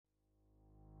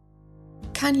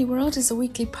Kindly World is a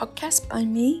weekly podcast by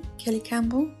me, Kelly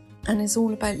Campbell, and is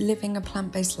all about living a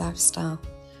plant-based lifestyle.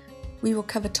 We will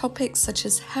cover topics such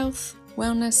as health,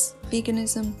 wellness,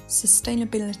 veganism,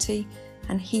 sustainability,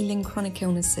 and healing chronic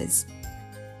illnesses.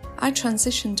 I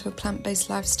transitioned to a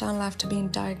plant-based lifestyle after being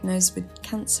diagnosed with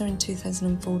cancer in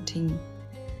 2014.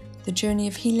 The journey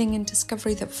of healing and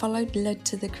discovery that followed led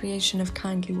to the creation of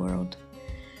Kindly World.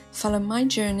 Follow my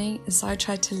journey as I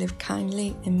try to live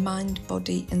kindly in mind,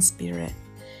 body, and spirit.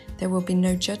 There will be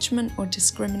no judgment or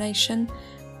discrimination.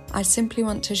 I simply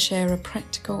want to share a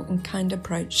practical and kind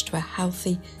approach to a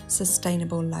healthy,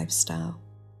 sustainable lifestyle.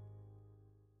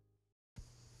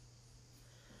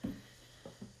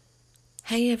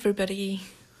 Hey everybody.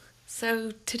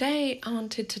 So today I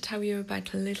wanted to tell you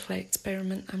about a little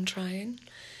experiment I'm trying.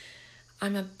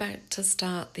 I'm about to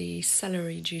start the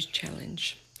celery juice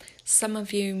challenge. Some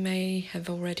of you may have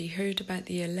already heard about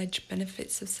the alleged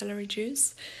benefits of celery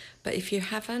juice, but if you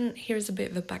haven't, here's a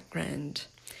bit of a background.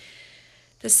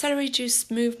 The celery juice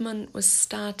movement was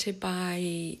started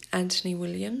by Anthony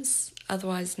Williams,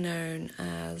 otherwise known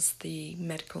as the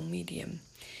medical medium.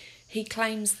 He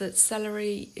claims that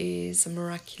celery is a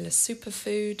miraculous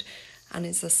superfood and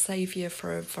is a saviour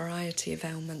for a variety of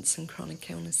ailments and chronic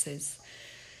illnesses.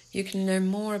 You can learn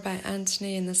more about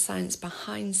Anthony and the science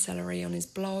behind celery on his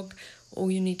blog. All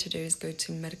you need to do is go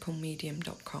to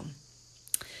medicalmedium.com.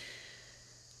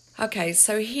 Okay,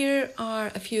 so here are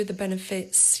a few of the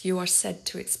benefits you are said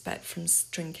to expect from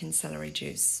drinking celery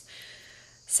juice.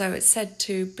 So it's said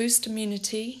to boost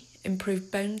immunity, improve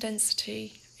bone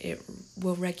density, it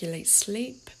will regulate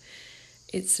sleep,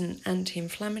 it's an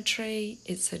anti-inflammatory,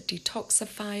 it's a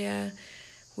detoxifier,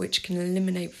 which can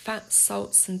eliminate fats,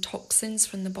 salts and toxins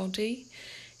from the body.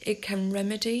 It can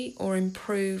remedy or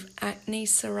improve acne,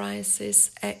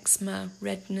 psoriasis, eczema,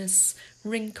 redness,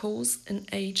 wrinkles and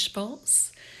age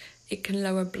spots. It can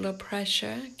lower blood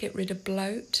pressure, get rid of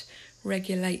bloat,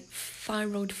 regulate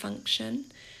thyroid function.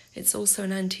 It's also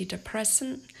an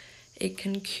antidepressant. It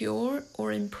can cure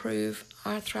or improve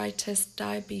arthritis,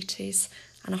 diabetes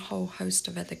and a whole host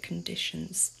of other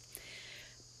conditions.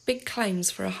 Big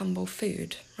claims for a humble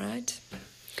food, right?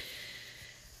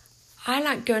 I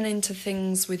like going into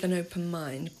things with an open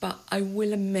mind, but I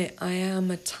will admit I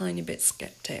am a tiny bit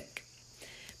sceptic.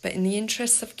 But in the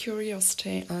interest of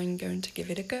curiosity, I'm going to give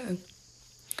it a go.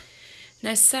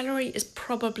 Now, celery is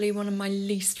probably one of my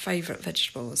least favourite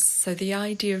vegetables, so the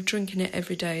idea of drinking it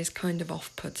every day is kind of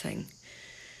off-putting.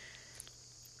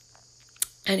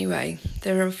 Anyway,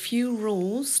 there are a few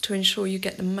rules to ensure you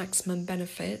get the maximum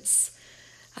benefits,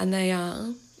 and they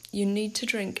are: you need to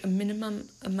drink a minimum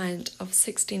amount of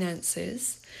 16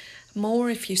 ounces, more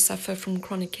if you suffer from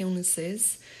chronic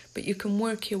illnesses, but you can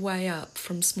work your way up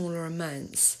from smaller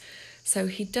amounts. So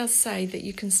he does say that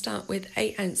you can start with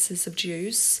 8 ounces of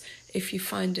juice if you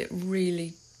find it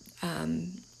really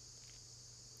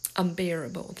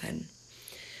unbearable then.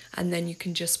 And then you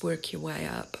can just work your way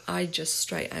up. I just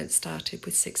straight out started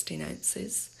with 16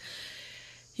 ounces.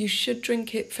 You should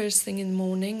drink it first thing in the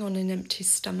morning on an empty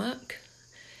stomach.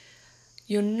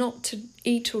 You're not to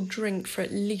eat or drink for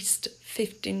at least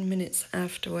 15 minutes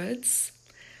afterwards.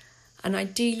 And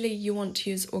ideally you want to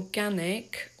use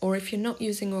organic, or if you're not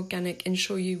using organic,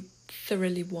 ensure you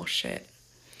thoroughly wash it.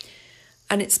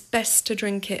 And it's best to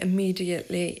drink it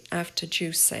immediately after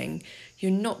juicing. You're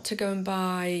not to go and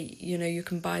buy, you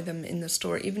can buy them in the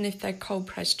store, even if they're cold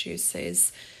pressed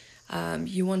juices.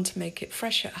 You want to make it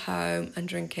fresh at home and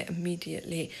drink it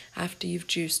immediately after you've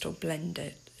juiced or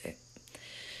blended it.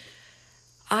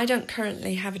 I don't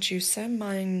currently have a juicer,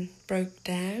 mine broke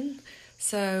down.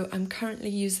 So I'm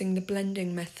currently using the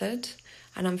blending method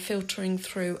and I'm filtering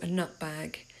through a nut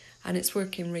bag and it's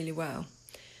working really well.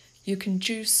 You can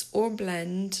juice or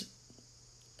blend,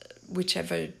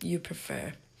 whichever you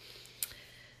prefer.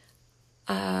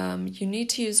 You need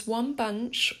to use 1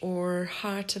 bunch or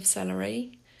heart of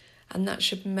celery, and that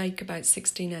should make about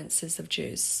 16 ounces of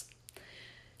juice.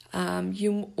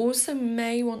 You also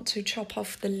may want to chop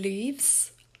off the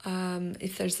leaves.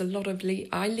 If there's a lot of leaves,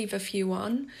 I leave a few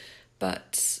on,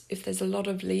 but if there's a lot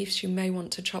of leaves, you may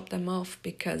want to chop them off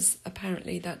because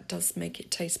apparently that does make it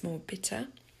taste more bitter.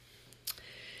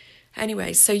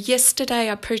 Anyway, so yesterday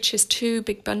I purchased 2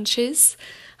 big bunches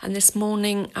and this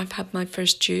morning I've had my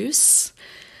first juice.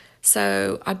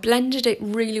 So I blended it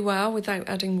really well without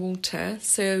adding water.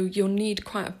 So you'll need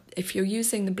if you're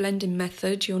using the blending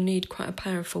method, you'll need quite a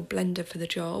powerful blender for the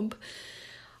job.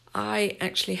 I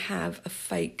actually have a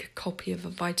fake copy of a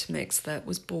Vitamix that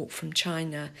was bought from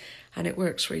China and it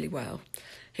works really well.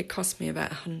 It cost me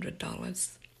about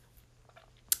 $100.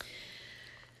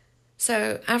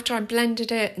 So after I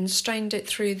blended it and strained it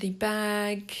through the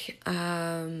bag,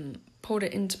 poured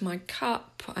it into my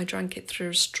cup, I drank it through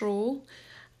a straw,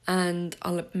 and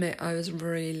I'll admit I was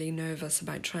really nervous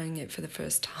about trying it for the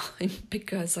first time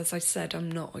because, as I said,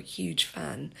 I'm not a huge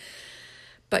fan.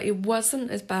 But it wasn't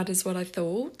as bad as what I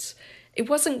thought. It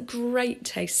wasn't great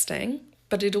tasting,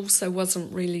 but it also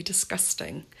wasn't really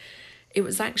disgusting. It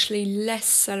was actually less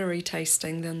celery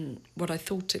tasting than what I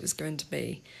thought it was going to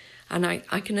be. And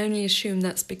I can only assume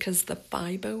that's because the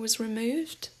fibre was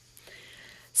removed.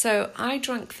 So I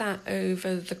drank that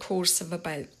over the course of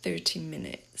about 30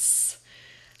 minutes.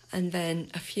 And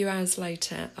then a few hours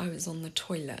later, I was on the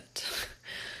toilet.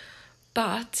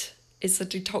 But it's a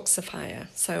detoxifier,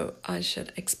 so I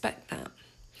should expect that.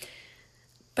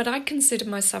 But I consider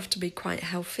myself to be quite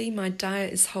healthy. My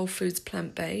diet is whole foods,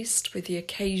 plant-based, with the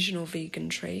occasional vegan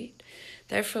treat.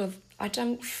 Therefore, I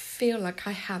don't feel like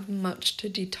I have much to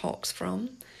detox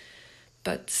from.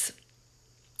 But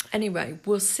anyway,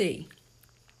 we'll see.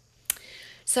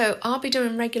 So I'll be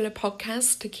doing regular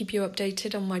podcasts to keep you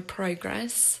updated on my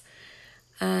progress.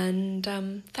 And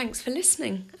thanks for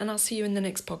listening. And I'll see you in the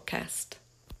next podcast.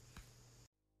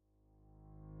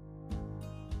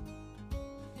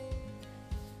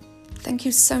 Thank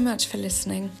you so much for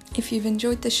listening. If you've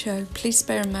enjoyed the show, please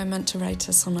spare a moment to rate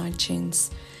us on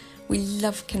iTunes. We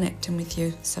love connecting with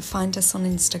you, so find us on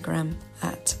Instagram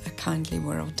 @A Kindly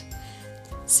World.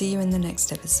 See you in the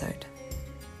next episode.